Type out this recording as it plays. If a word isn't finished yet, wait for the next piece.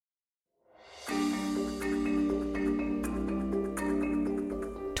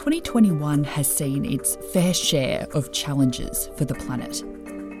2021 has seen its fair share of challenges for the planet.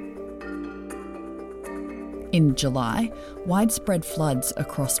 In July, widespread floods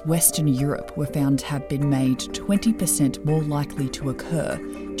across Western Europe were found to have been made 20% more likely to occur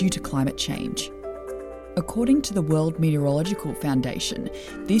due to climate change. According to the World Meteorological Foundation,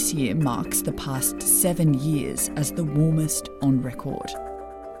 this year marks the past 7 years as the warmest on record.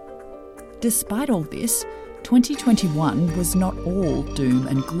 Despite all this, 2021 was not all doom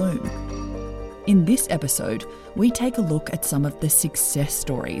and gloom. In this episode, we take a look at some of the success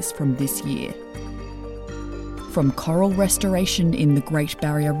stories from this year. From coral restoration in the Great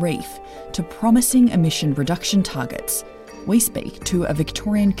Barrier Reef to promising emission reduction targets, we speak to a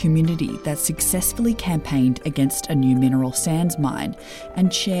Victorian community that successfully campaigned against a new mineral sands mine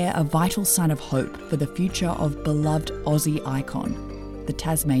and share a vital sign of hope for the future of beloved Aussie icon, the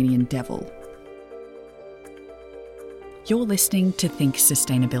Tasmanian Devil. You're listening to Think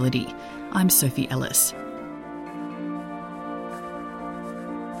Sustainability. I'm Sophie Ellis.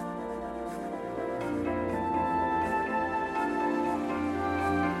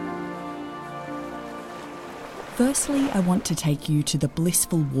 Firstly, I want to take you to the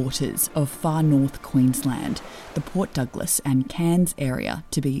blissful waters of far north Queensland, the Port Douglas and Cairns area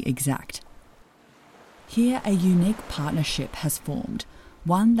to be exact. Here, a unique partnership has formed,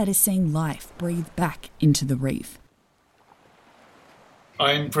 one that is seeing life breathe back into the reef.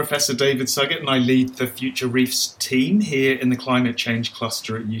 I'm Professor David Suggett and I lead the Future Reefs team here in the Climate Change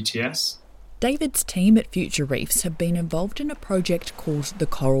Cluster at UTS. David's team at Future Reefs have been involved in a project called the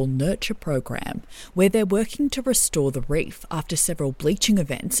Coral Nurture Program, where they're working to restore the reef after several bleaching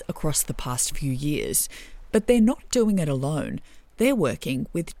events across the past few years. But they're not doing it alone. They're working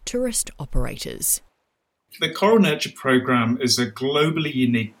with tourist operators. The Coral Nurture Program is a globally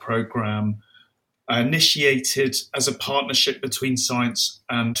unique program initiated as a partnership between science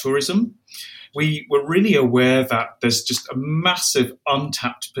and tourism. We were really aware that there's just a massive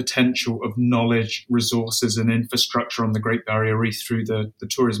untapped potential of knowledge, resources and infrastructure on the Great Barrier Reef through the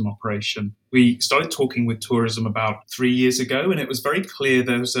tourism operation. We started talking with tourism about 3 years ago, and it was very clear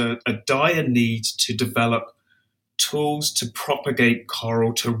there was a dire need to develop tools to propagate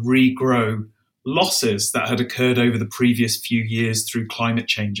coral, to regrow losses that had occurred over the previous few years through climate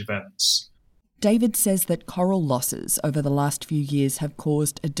change events. David says that coral losses over the last few years have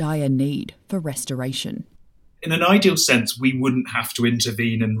caused a dire need for restoration. In an ideal sense, we wouldn't have to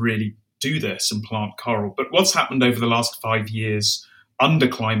intervene and really do this and plant coral. But what's happened over the last 5 years under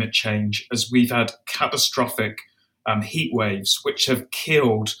climate change is we've had catastrophic heat waves, which have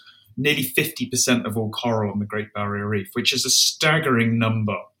killed nearly 50% of all coral on the Great Barrier Reef, which is a staggering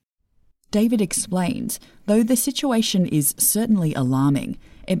number. David explains, though the situation is certainly alarming,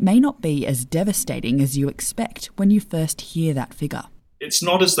 it may not be as devastating as you expect when you first hear that figure. It's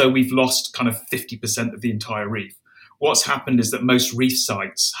not as though we've lost kind of 50% of the entire reef. What's happened is that most reef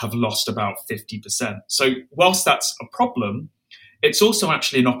sites have lost about 50%. So whilst that's a problem, it's also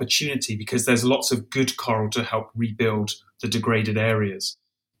actually an opportunity because there's lots of good coral to help rebuild the degraded areas.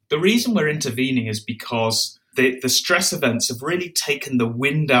 The reason we're intervening is because the stress events have really taken the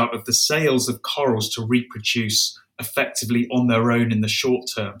wind out of the sails of corals to reproduce effectively on their own in the short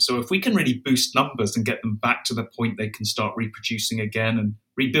term. So if we can really boost numbers and get them back to the point they can start reproducing again and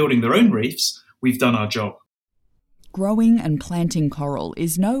rebuilding their own reefs, we've done our job. Growing and planting coral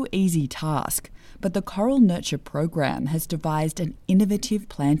is no easy task, but the Coral Nurture Program has devised an innovative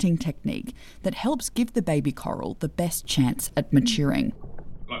planting technique that helps give the baby coral the best chance at maturing.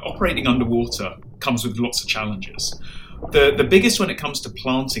 Operating underwater comes with lots of challenges. The biggest when it comes to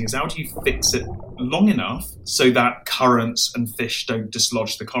planting is how do you fix it long enough so that currents and fish don't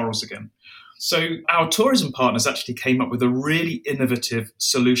dislodge the corals again. So our tourism partners actually came up with a really innovative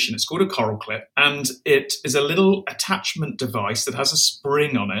solution. It's called a coral clip, and it is a little attachment device that has a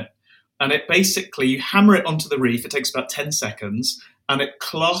spring on it. And it basically, you hammer it onto the reef, it takes about 10 seconds, and it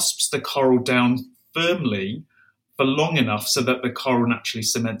clasps the coral down firmly for long enough so that the coral naturally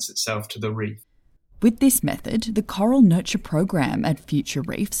cements itself to the reef. With this method, the Coral Nurture Program at Future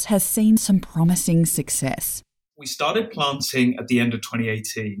Reefs has seen some promising success. We started planting at the end of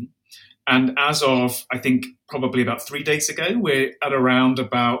 2018, and as of, I think, probably about 3 days ago, we're at around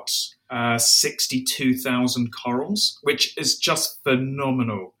about 62,000 corals, which is just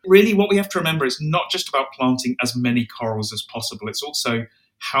phenomenal. Really, what we have to remember is not just about planting as many corals as possible, it's also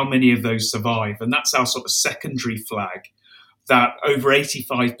how many of those survive, and that's our sort of secondary flag, that over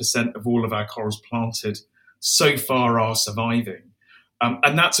 85% of all of our corals planted so far are surviving.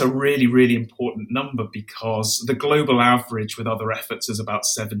 And that's a really, really important number because the global average with other efforts is about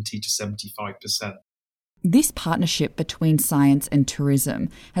 70 to 75%. This partnership between science and tourism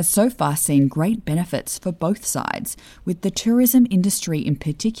has so far seen great benefits for both sides, with the tourism industry in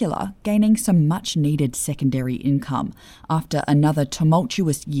particular gaining some much-needed secondary income after another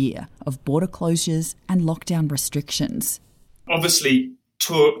tumultuous year of border closures and lockdown restrictions. Obviously,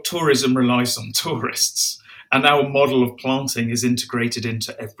 tourism relies on tourists, and our model of planting is integrated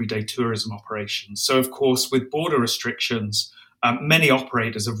into everyday tourism operations. So, of course, with border restrictions, many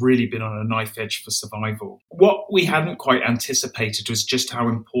operators have really been on a knife edge for survival. What we hadn't quite anticipated was just how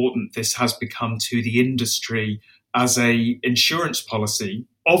important this has become to the industry as a insurance policy.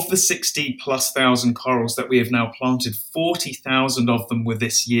 Of the 60,000+ corals that we have now planted, 40,000 of them were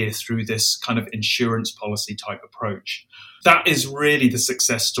this year through this kind of insurance policy type approach. That is really the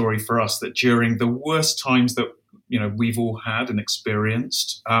success story for us, that during the worst times that we've all had and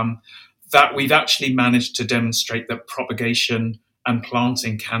experienced, that we've actually managed to demonstrate that propagation and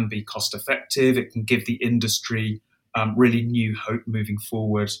planting can be cost effective. It can give the industry really new hope moving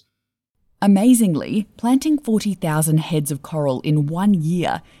forward. Amazingly, planting 40,000 heads of coral in 1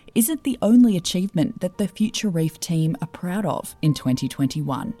 year isn't the only achievement that the Future Reef team are proud of in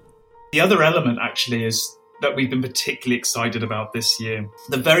 2021. The other element actually is that we've been particularly excited about this year.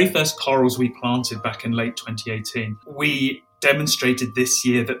 The very first corals we planted back in late 2018, we demonstrated this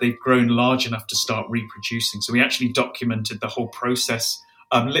year that they've grown large enough to start reproducing. So we actually documented the whole process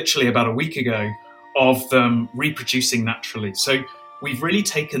literally about a week ago of them reproducing naturally. So we've really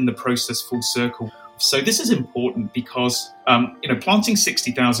taken the process full circle. So this is important because, planting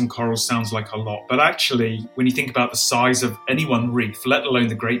 60,000 corals sounds like a lot, but actually, when you think about the size of any one reef, let alone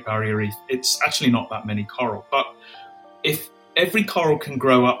the Great Barrier Reef, it's actually not that many coral. But if every coral can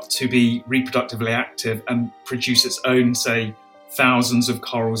grow up to be reproductively active and produce its own, say, thousands of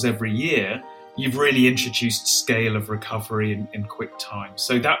corals every year, you've really introduced scale of recovery in quick time.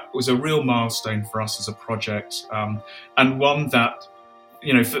 So that was a real milestone for us as a project, and one that,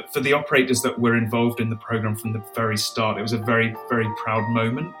 for the operators that were involved in the program from the very start, it was a very, very proud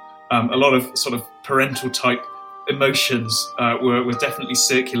moment. A lot of sort of parental type emotions were definitely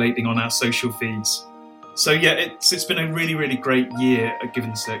circulating on our social feeds. So yeah, it's been a really, really great year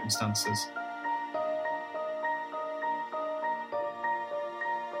given the circumstances.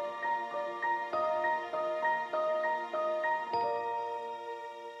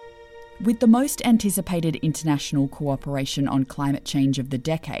 With the most anticipated international cooperation on climate change of the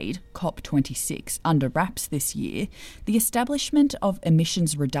decade, COP26, under wraps this year, the establishment of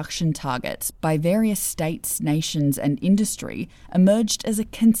emissions reduction targets by various states, nations and industry emerged as a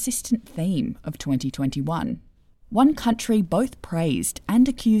consistent theme of 2021. One country both praised and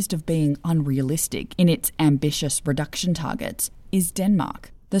accused of being unrealistic in its ambitious reduction targets is Denmark.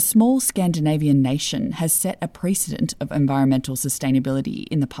 The small Scandinavian nation has set a precedent of environmental sustainability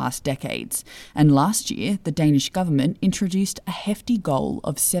in the past decades, and last year the Danish government introduced a hefty goal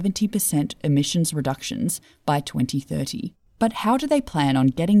of 70% emissions reductions by 2030. But how do they plan on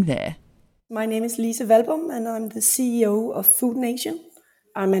getting there? My name is Lise Valbom and I'm the CEO of Food Nation.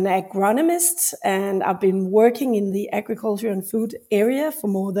 I'm an agronomist and I've been working in the agriculture and food area for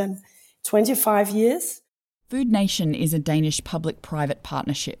more than 25 years. Food Nation is a Danish public-private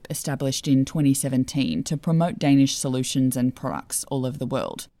partnership established in 2017 to promote Danish solutions and products all over the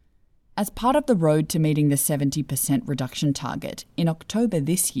world. As part of the road to meeting the 70% reduction target, in October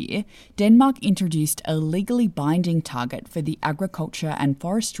this year, Denmark introduced a legally binding target for the agriculture and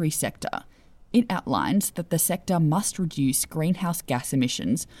forestry sector. It outlines that the sector must reduce greenhouse gas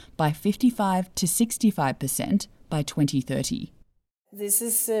emissions by 55 to 65% by 2030. This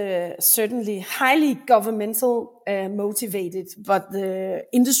is certainly highly governmental motivated, but the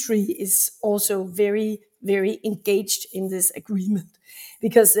industry is also very, very engaged in this agreement,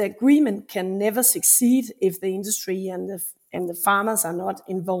 because the agreement can never succeed if the industry and the farmers are not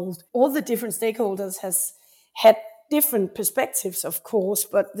involved. All the different stakeholders has had different perspectives, of course,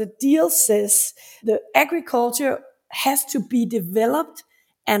 but the deal says the agriculture has to be developed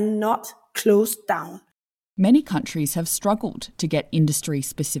and not closed down. Many countries have struggled to get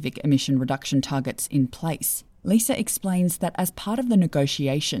industry-specific emission reduction targets in place. Lisa explains that as part of the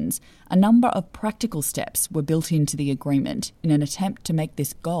negotiations, a number of practical steps were built into the agreement in an attempt to make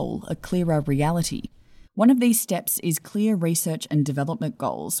this goal a clearer reality. One of these steps is clear research and development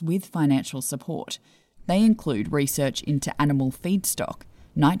goals with financial support. They include research into animal feedstock,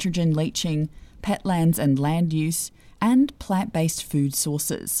 nitrogen leaching, petlands and land use, and plant-based food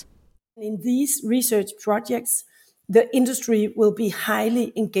sources. In these research projects, the industry will be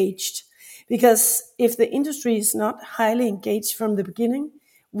highly engaged, because if the industry is not highly engaged from the beginning,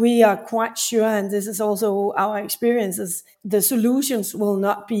 we are quite sure, and this is also our experiences, the solutions will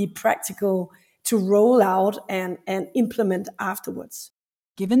not be practical to roll out and implement afterwards.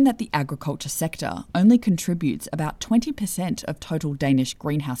 Given that the agriculture sector only contributes about 20% of total Danish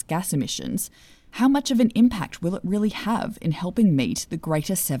greenhouse gas emissions, how much of an impact will it really have in helping meet the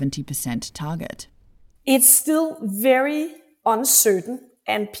greater 70% target? It's still very uncertain,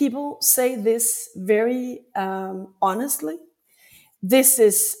 and people say this very honestly. This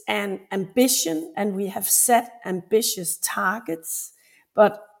is an ambition, and we have set ambitious targets,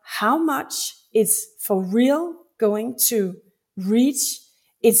 but how much it's for real going to reach,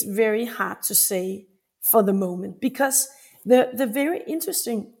 it's very hard to say for the moment, because the very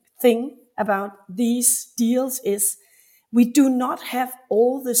interesting thing about these deals is we do not have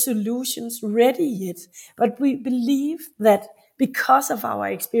all the solutions ready yet, but we believe that because of our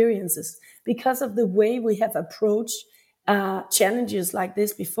experiences, because of the way we have approached challenges like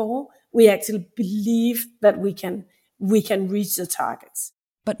this before, we actually believe that we can reach the targets.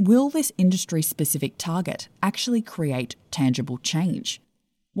 But will this industry-specific target actually create tangible change?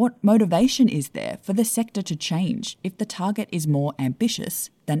 What motivation is there for the sector to change if the target is more ambitious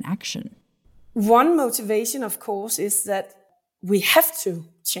than action? One motivation, of course, is that we have to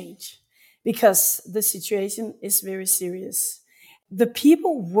change because the situation is very serious. The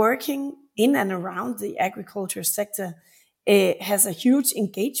people working in and around the agriculture sector has a huge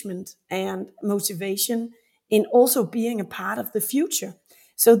engagement and motivation in also being a part of the future.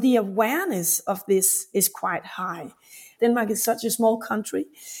 So the awareness of this is quite high. Denmark is such a small country,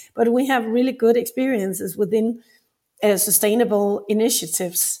 but we have really good experiences within sustainable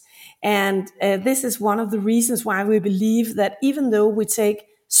initiatives. And this is one of the reasons why we believe that even though we take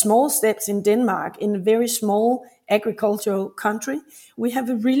small steps in Denmark, in a very small agricultural country, we have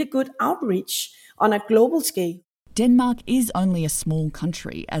a really good outreach on a global scale. Denmark is only a small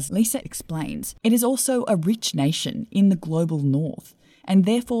country, as Lisa explains. It is also a rich nation in the global north, and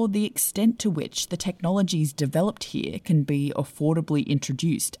therefore the extent to which the technologies developed here can be affordably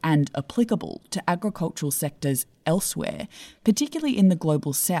introduced and applicable to agricultural sectors elsewhere, particularly in the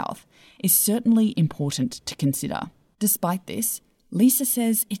global south, is certainly important to consider. Despite this, Lisa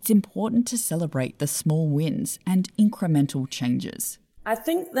says it's important to celebrate the small wins and incremental changes. I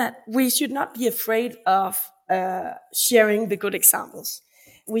think that we should not be afraid of sharing the good examples.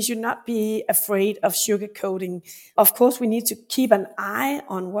 We should not be afraid of sugarcoating. Of course, we need to keep an eye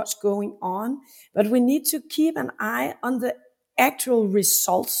on what's going on, but we need to keep an eye on the actual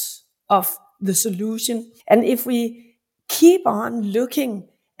results of the solution. And if we keep on looking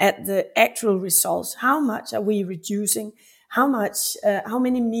at the actual results, how much are we reducing? How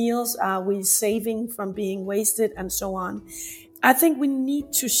many meals are we saving from being wasted, and so on? I think we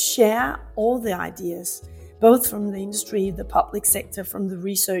need to share all the ideas, both from the industry, the public sector, from the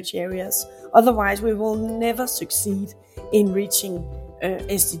research areas. Otherwise, we will never succeed in reaching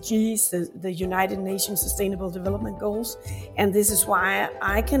SDGs, the United Nations Sustainable Development Goals. And this is why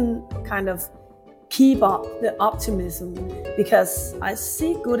I can kind of keep up the optimism, because I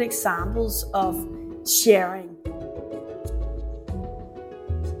see good examples of sharing.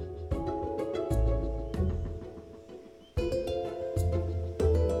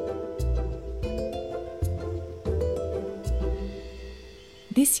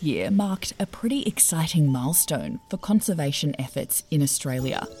 This year marked a pretty exciting milestone for conservation efforts in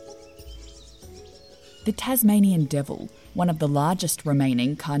Australia. The Tasmanian devil, one of the largest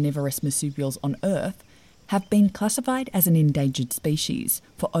remaining carnivorous marsupials on Earth, have been classified as an endangered species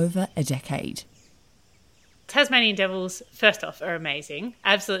for over a decade. Tasmanian devils, first off, are amazing.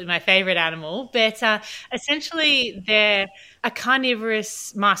 Absolutely my favourite animal. But essentially, they're a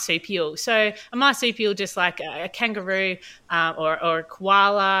carnivorous marsupial. So a marsupial, just like a kangaroo or a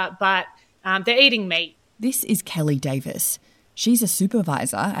koala, but they're eating meat. This is Kelly Davis. She's a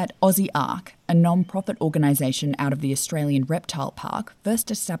supervisor at Aussie Ark, a non-profit organisation out of the Australian Reptile Park,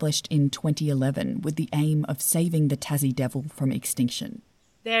 first established in 2011 with the aim of saving the Tassie devil from extinction.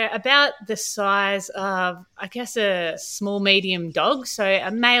 They're about the size of, I guess, a small, medium dog. So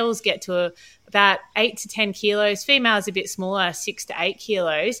males get to about 8 to 10 kilos. Females a bit smaller, 6 to 8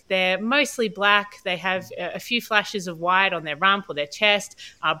 kilos. They're mostly black. They have a few flashes of white on their rump or their chest,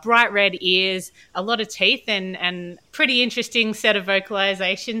 bright red ears, a lot of teeth, and pretty interesting set of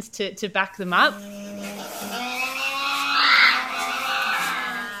vocalizations to back them up.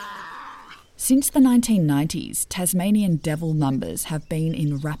 Since the 1990s, Tasmanian devil numbers have been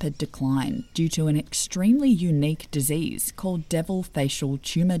in rapid decline due to an extremely unique disease called devil facial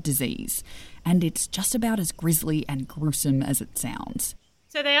tumour disease, and it's just about as grisly and gruesome as it sounds.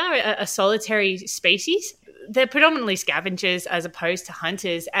 So they are a solitary species. they're predominantly scavengers as opposed to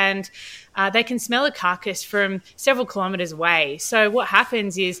hunters, and they can smell a carcass from several kilometres away. So what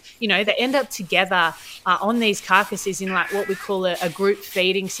happens is, they end up together on these carcasses in like what we call a group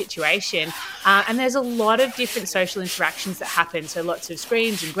feeding situation. And there's a lot of different social interactions that happen. So lots of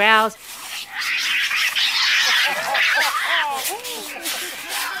screams and growls.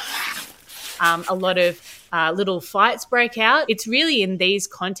 A lot of little fights break out. It's really in these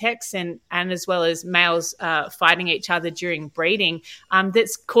contexts and as well as males fighting each other during breeding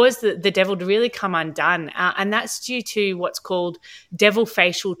that's caused the devil to really come undone. And that's due to what's called devil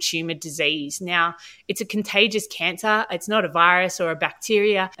facial tumour disease. Now, it's a contagious cancer. It's not a virus or a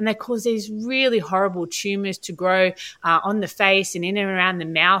bacteria. And they cause these really horrible tumours to grow on the face and in and around the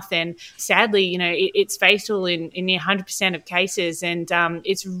mouth. And sadly, it's fatal in near 100% of cases. And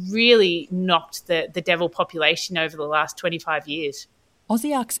it's really knocked the devil population over the last 25 years.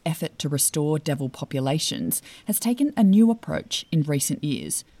 AUSIARK's effort to restore devil populations has taken a new approach in recent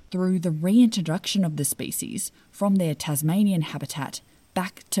years through the reintroduction of the species from their Tasmanian habitat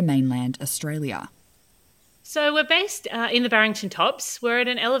back to mainland Australia. So we're based in the Barrington Tops. We're at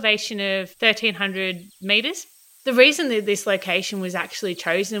an elevation of 1,300 metres. The reason that this location was actually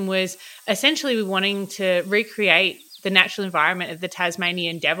chosen was essentially we wanting to recreate the natural environment of the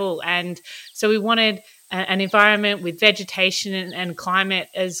Tasmanian devil. And so we wanted an environment with vegetation and climate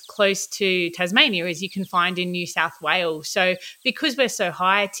as close to Tasmania as you can find in New South Wales. So because we're so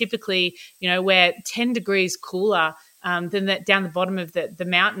high, typically, we're 10 degrees cooler than that down the bottom of the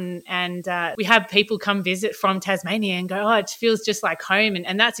mountain. And we have people come visit from Tasmania and go, it feels just like home.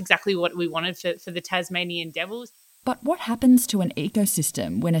 And that's exactly what we wanted for the Tasmanian devils. But what happens to an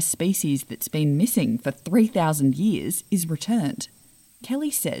ecosystem when a species that's been missing for 3,000 years is returned? Kelly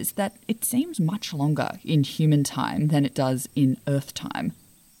says that it seems much longer in human time than it does in Earth time.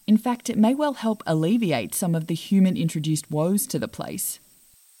 In fact, it may well help alleviate some of the human-introduced woes to the place.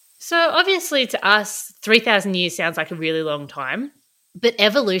 So obviously to us, 3,000 years sounds like a really long time, but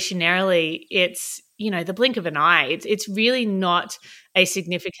evolutionarily it's, the blink of an eye. It's really not a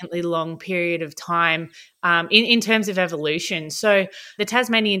significantly long period of time in terms of evolution. So the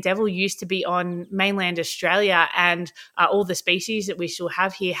Tasmanian devil used to be on mainland Australia, and all the species that we still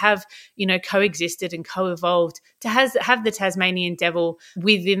have here have, coexisted and co-evolved to have the Tasmanian devil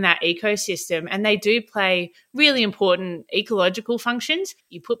within that ecosystem. And they do play really important ecological functions.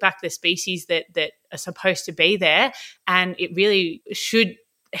 You put back the species that are supposed to be there, and it really should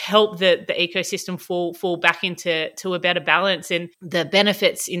help the ecosystem fall back into a better balance. And the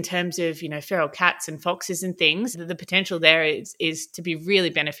benefits in terms of, feral cats and foxes and things, the potential there is to be really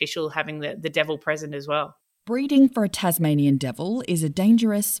beneficial having the devil present as well. Breeding for a Tasmanian devil is a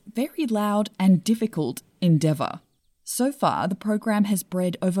dangerous, very loud and difficult endeavour. So far, the program has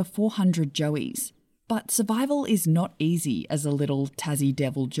bred over 400 joeys. But survival is not easy as a little Tassie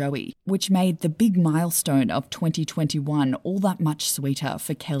devil joey, which made the big milestone of 2021 all that much sweeter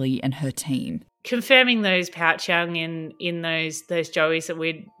for Kelly and her team. Confirming those pouch young in those joeys that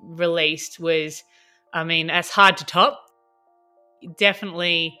we'd released was, that's hard to top.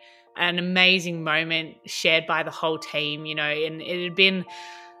 Definitely an amazing moment shared by the whole team, and it had been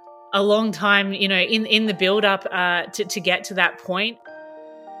a long time, in the build-up to get to that point.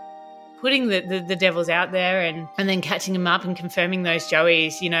 Putting the devils out there and then catching them up and confirming those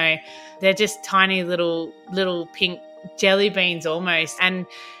joeys, they're just tiny little pink jelly beans almost. And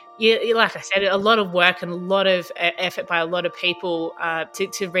like I said, a lot of work and a lot of effort by a lot of people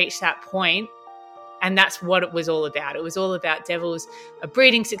to reach that point. And that's what it was all about. It was all about devils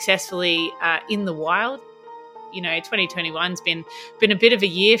breeding successfully in the wild. 2021's been a bit of a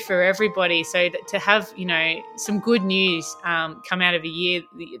year for everybody. So to have, some good news come out of a year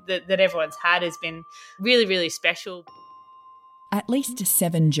that everyone's had has been really, really special. At least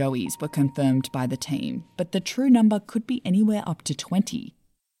 7 joeys were confirmed by the team, but the true number could be anywhere up to 20.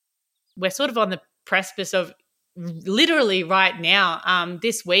 We're sort of on the precipice of literally right now.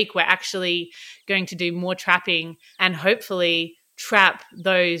 This week, we're actually going to do more trapping and hopefully trap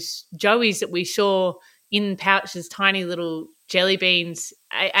those joeys that we saw in pouches, tiny little jelly beans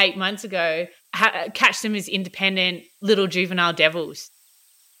 8 months ago, catch them as independent little juvenile devils.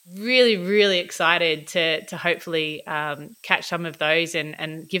 Really, really excited to hopefully catch some of those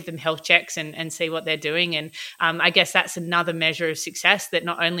and give them health checks and see what they're doing. And I guess that's another measure of success, that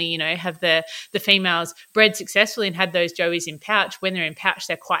not only, have the females bred successfully and had those joeys in pouch, when they're in pouch,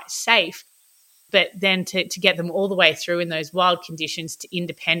 they're quite safe. But then to get them all the way through in those wild conditions to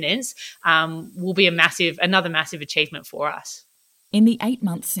independence will be another massive achievement for us. In the 8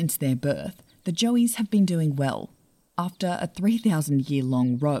 months since their birth, the joeys have been doing well. After a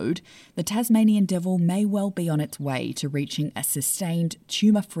 3,000-year-long road, the Tasmanian devil may well be on its way to reaching a sustained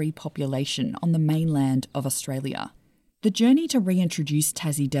tumour-free population on the mainland of Australia. The journey to reintroduce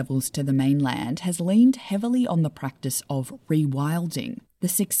Tassie devils to the mainland has leaned heavily on the practice of rewilding. The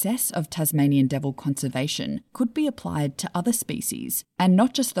success of Tasmanian devil conservation could be applied to other species, and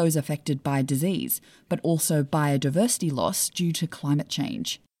not just those affected by disease, but also biodiversity loss due to climate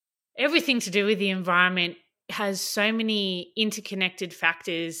change. Everything to do with the environment has so many interconnected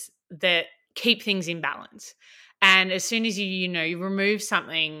factors that keep things in balance. And as soon as you remove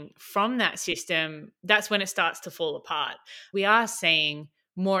something from that system, that's when it starts to fall apart. We are seeing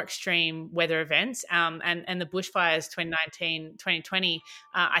more extreme weather events, and the bushfires 2019, 2020,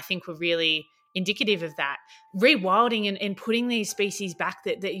 I think were really indicative of that. Rewilding and putting these species back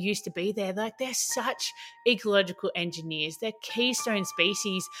that used to be there, like they're such ecological engineers. They're keystone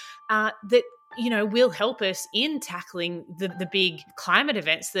species that will help us in tackling the big climate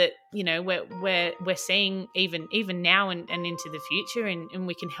events that we're seeing even now and into the future, and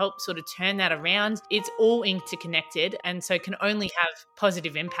we can help sort of turn that around. It's all interconnected, and so can only have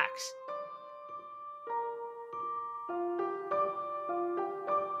positive impacts.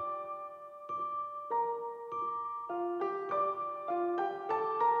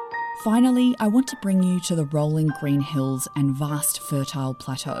 Finally, I want to bring you to the rolling green hills and vast fertile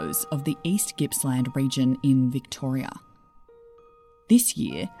plateaus of the East Gippsland region in Victoria. This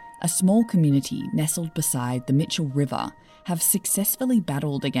year, a small community nestled beside the Mitchell River have successfully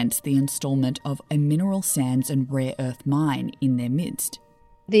battled against the instalment of a mineral sands and rare earth mine in their midst.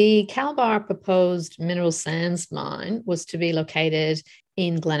 The Calabar proposed mineral sands mine was to be located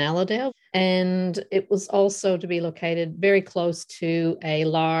in Glenaladale, and it was also to be located very close to a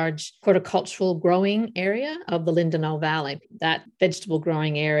large horticultural growing area of the Lindenau Valley. That vegetable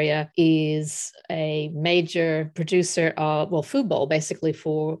growing area is a major producer of, food bowl basically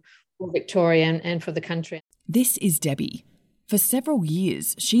for Victoria and for the country. This is Debbie. For several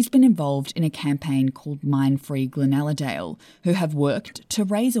years, she's been involved in a campaign called Mine Free Glenaladale, who have worked to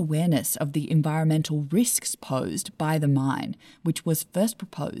raise awareness of the environmental risks posed by the mine, which was first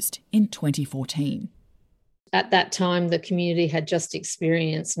proposed in 2014. At that time, the community had just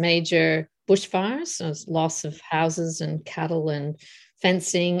experienced major bushfires, so loss of houses and cattle and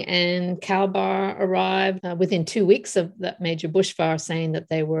fencing, and Calabar arrived within 2 weeks of that major bushfire saying that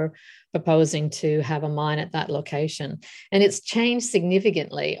they were proposing to have a mine at that location. And it's changed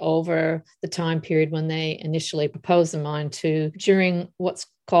significantly over the time period when they initially proposed the mine to during what's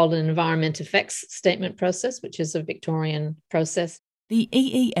called an environment effects statement process, which is a Victorian process. The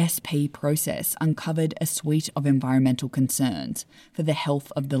EESP process uncovered a suite of environmental concerns for the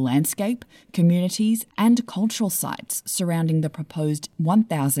health of the landscape, communities and cultural sites surrounding the proposed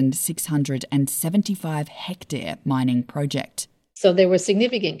 1,675 hectare mining project. So there were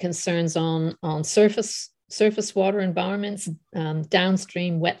significant concerns on surface water environments,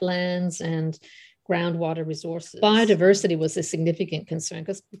 downstream wetlands and groundwater resources. Biodiversity was a significant concern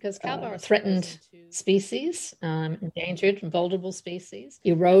because Calabar threatened species, endangered and vulnerable species,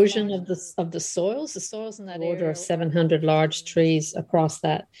 erosion of the soils. The soils in that order of 700 large trees across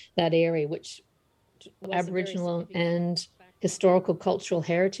that area, which Aboriginal and historical cultural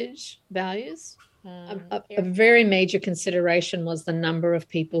heritage values. A very major consideration was the number of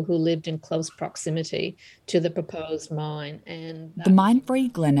people who lived in close proximity to the proposed mine. And the Mine Free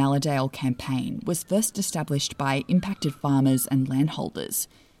Glenaladale campaign was first established by impacted farmers and landholders.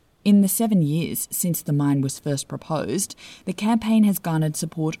 In the 7 years since the mine was first proposed, the campaign has garnered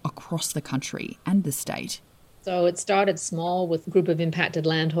support across the country and the state. So it started small with a group of impacted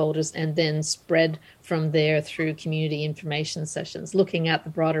landholders and then spread from there through community information sessions, looking at the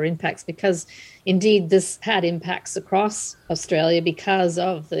broader impacts, because indeed this had impacts across Australia because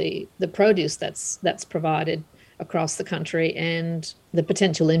of the produce that's provided across the country and the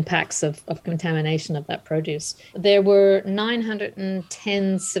potential impacts of contamination of that produce. There were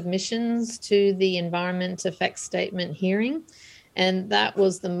 910 submissions to the Environment Effects Statement hearing. And that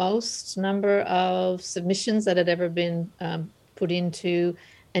was the most number of submissions that had ever been put into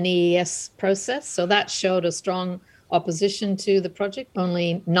an EES process. So that showed a strong opposition to the project.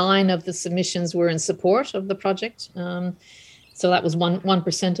 Only 9 of the submissions were in support of the project. So that was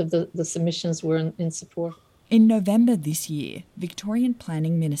 1% of the submissions were in support. In November this year, Victorian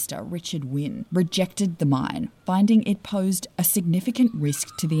Planning Minister Richard Wynne rejected the mine, finding it posed a significant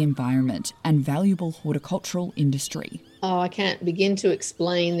risk to the environment and valuable horticultural industry. Oh, I can't begin to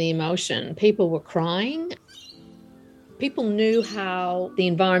explain the emotion. People were crying. People knew how the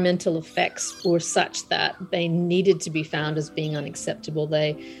environmental effects were such that they needed to be found as being unacceptable.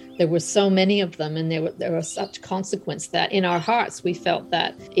 There were so many of them, and there were such consequence that in our hearts we felt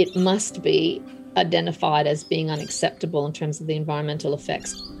that it must be identified as being unacceptable in terms of the environmental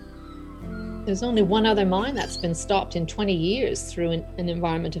effects. There's only one other mine that's been stopped in 20 years through an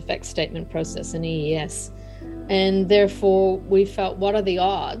environment effects statement process, an EES. And therefore we felt, what are the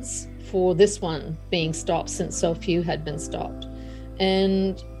odds for this one being stopped since so few had been stopped?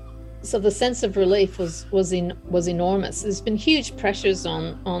 And so the sense of relief was enormous. There's been huge pressures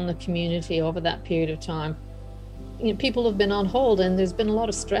on the community over that period of time. People have been on hold, and there's been a lot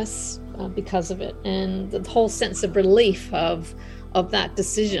of stress because of it. And the whole sense of relief of that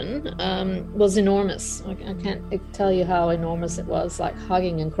decision was enormous. I can't tell you how enormous it was, like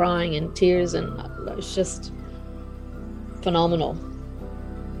hugging and crying and tears, and it was just phenomenal.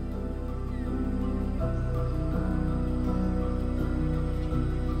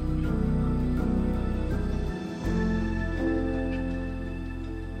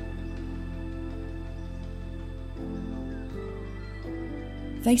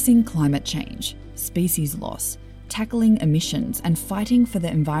 Facing climate change, species loss, tackling emissions and fighting for the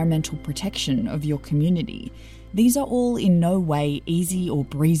environmental protection of your community, these are all in no way easy or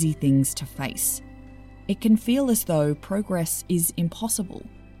breezy things to face. It can feel as though progress is impossible.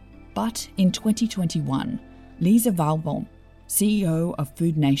 But in 2021, Lisa Walbaum, CEO of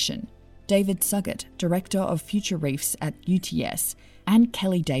Food Nation, David Suggett, Director of Future Reefs at UTS, and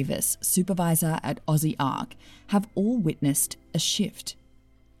Kelly Davis, Supervisor at Aussie Ark, have all witnessed a shift.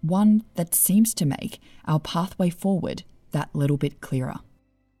 One that seems to make our pathway forward that little bit clearer.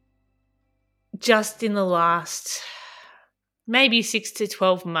 Just in the last maybe 6 to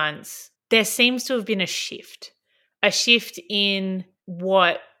 12 months, there seems to have been a shift in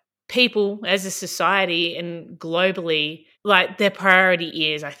what people as a society and globally, like, their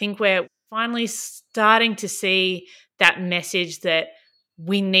priority is. I think we're finally starting to see that message that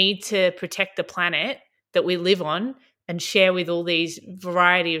we need to protect the planet that we live on and share with all these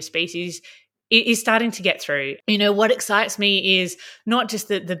variety of species is starting to get through. What excites me is not just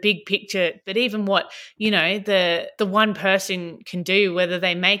the big picture, but even what, the one person can do, whether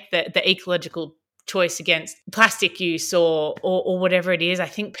they make the ecological choice against plastic use or whatever it is. I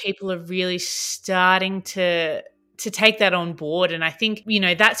think people are really starting to take that on board. And I think,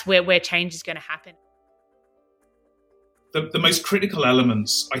 that's where change is going to happen. The most critical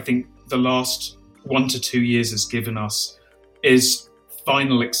elements, I think, the last 1 to 2 years has given us is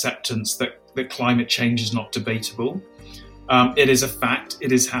final acceptance that climate change is not debatable. It is a fact.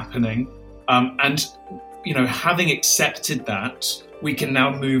 It is happening. And having accepted that, we can now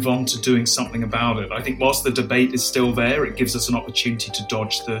move on to doing something about it. I think whilst the debate is still there, it gives us an opportunity to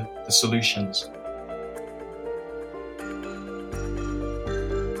dodge the solutions.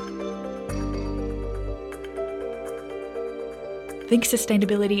 Think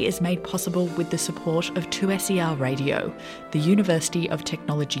Sustainability is made possible with the support of 2SER Radio, the University of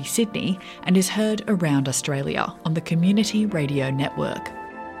Technology Sydney, and is heard around Australia on the Community Radio Network.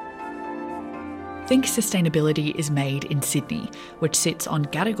 Think Sustainability is made in Sydney, which sits on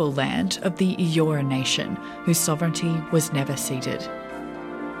Gadigal land of the Eora Nation, whose sovereignty was never ceded.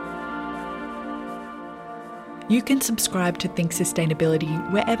 You can subscribe to Think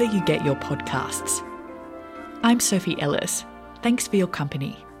Sustainability wherever you get your podcasts. I'm Sophie Ellis. Thanks for your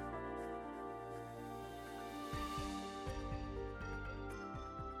company.